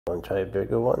Want to try a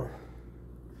bigger one?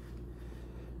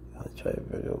 I'll try a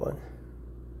bigger one.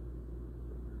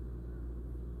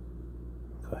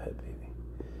 Go ahead, baby.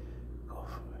 Go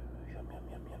for it. Yum, yum,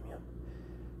 yum, yum, yum.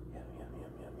 Yum, yum,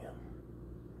 yum, yum, yum.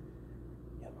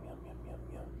 Yum, yum, yum, yum,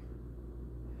 yum.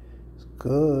 It's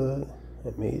good.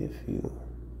 I made a few.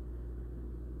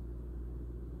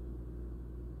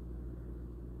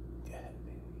 Go ahead,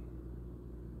 baby.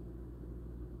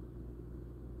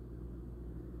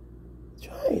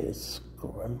 Try it. It's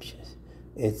scrumptious.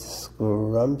 It's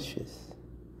scrumptious.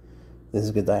 This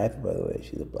is Godiva, by the way.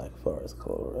 She's a black forest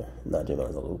cobra, not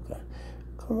Jamazaluka.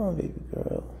 Come on, baby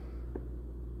girl.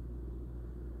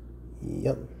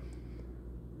 Yep.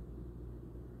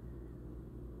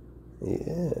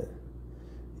 Yeah.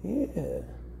 Yeah.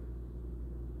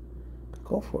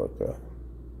 Go for it, girl.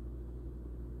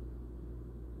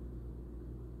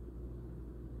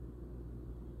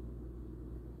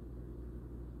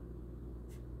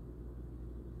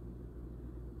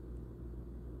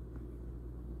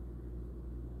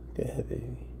 Go ahead,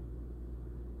 baby.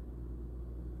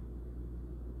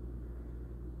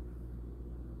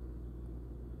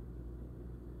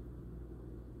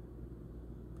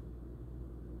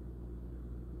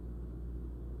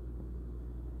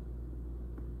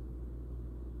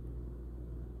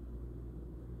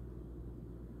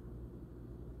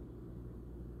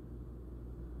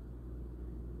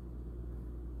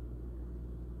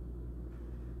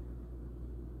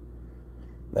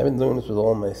 I've been doing this with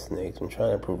all my snakes. I'm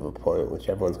trying to prove a point, which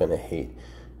everyone's going to hate.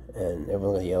 And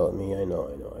everyone's going to yell at me. I know.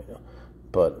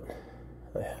 But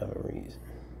I have a reason.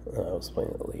 I'll explain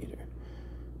it later,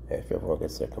 after everyone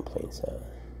gets their complaints out.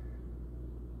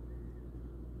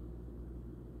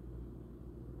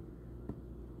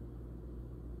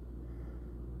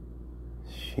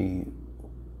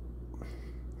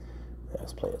 I'll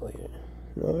explain it later.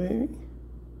 No, baby?